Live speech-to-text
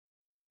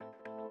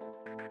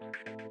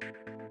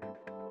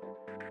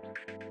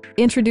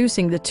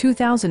Introducing the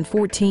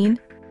 2014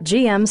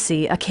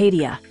 GMC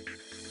Acadia.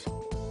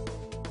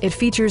 It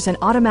features an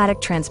automatic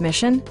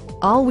transmission,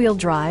 all-wheel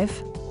drive,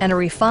 and a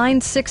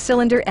refined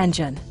 6-cylinder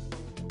engine.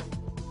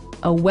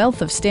 A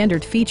wealth of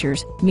standard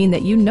features mean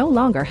that you no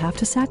longer have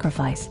to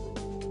sacrifice,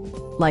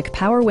 like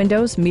power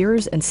windows,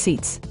 mirrors, and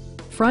seats,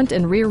 front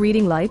and rear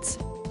reading lights,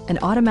 an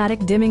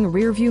automatic dimming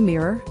rear-view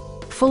mirror,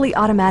 fully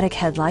automatic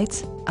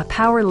headlights, a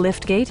power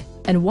liftgate,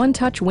 and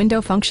one-touch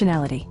window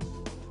functionality.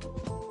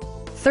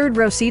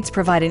 Third-row seats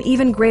provide an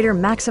even greater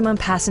maximum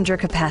passenger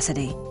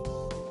capacity.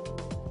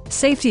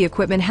 Safety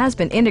equipment has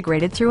been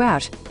integrated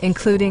throughout,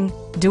 including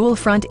dual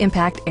front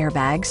impact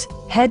airbags,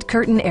 head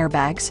curtain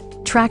airbags,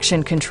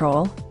 traction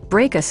control,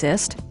 brake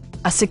assist,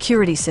 a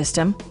security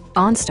system,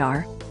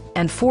 OnStar,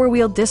 and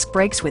 4-wheel disc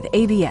brakes with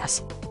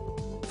ABS.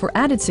 For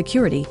added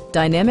security,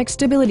 dynamic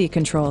stability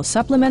control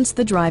supplements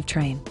the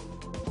drivetrain.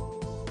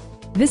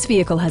 This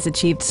vehicle has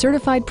achieved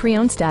certified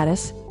pre-owned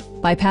status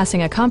by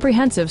passing a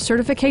comprehensive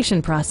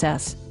certification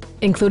process,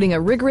 including a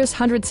rigorous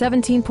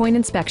 117-point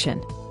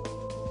inspection.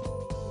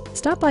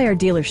 Stop by our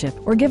dealership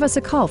or give us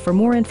a call for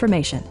more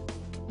information.